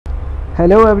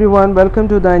Hello everyone, welcome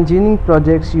to the Engineering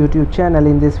Projects YouTube channel.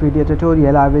 In this video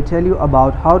tutorial I will tell you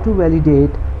about how to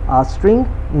validate a string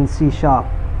in C#.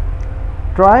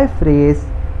 Try phrase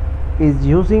is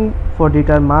using for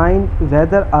determine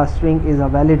whether a string is a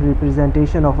valid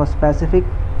representation of a specific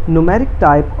numeric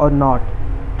type or not.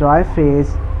 Try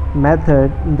phrase method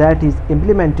that is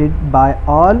implemented by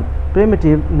all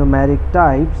primitive numeric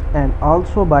types and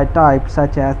also by types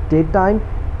such as DateTime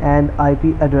and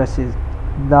IP addresses.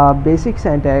 The basic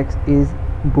syntax is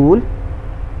bool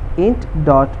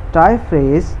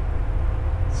int.TryParse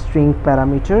string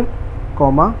parameter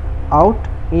comma out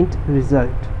int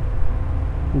result.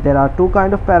 There are two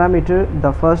kind of parameter.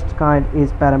 The first kind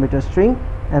is parameter string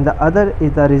and the other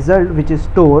is the result which is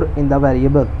stored in the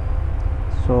variable.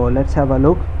 So let's have a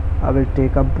look. I will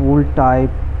take a bool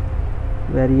type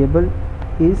variable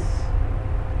is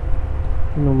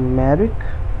numeric,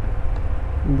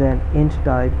 then int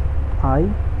type I,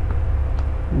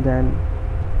 then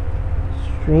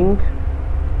string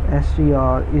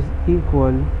str is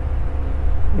equal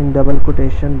in double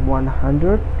quotation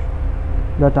 100,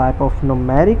 the type of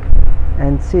numeric,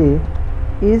 and say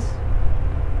is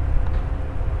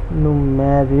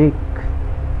numeric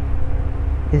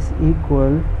is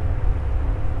equal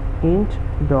int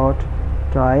dot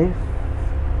try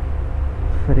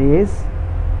phrase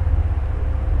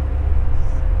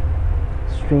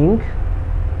string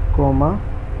comma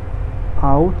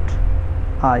out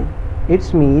I.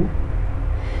 It's mean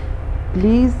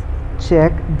please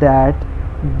check that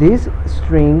this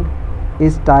string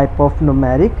is type of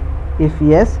numeric. If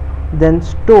yes, then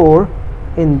store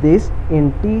in this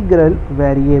integral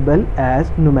variable as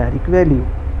numeric value,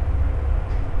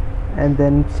 and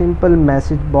then simple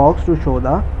message box to show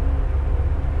the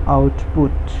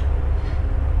output.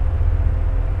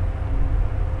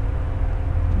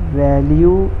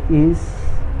 Value is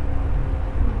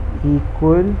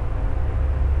equal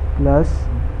plus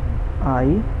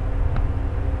I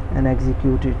and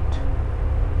execute it,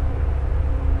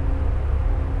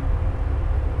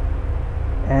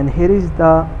 and here is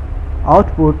the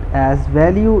output as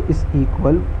value is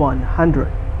equal 100.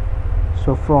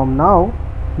 So from now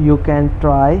you can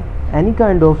try any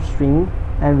kind of string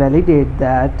and validate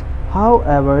that,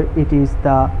 however it is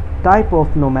the type of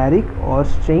numeric or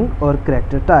string or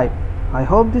character type. I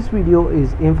hope this video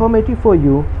is informative for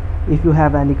you. If you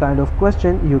have any kind of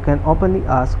question, you can openly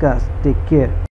ask us. Take care.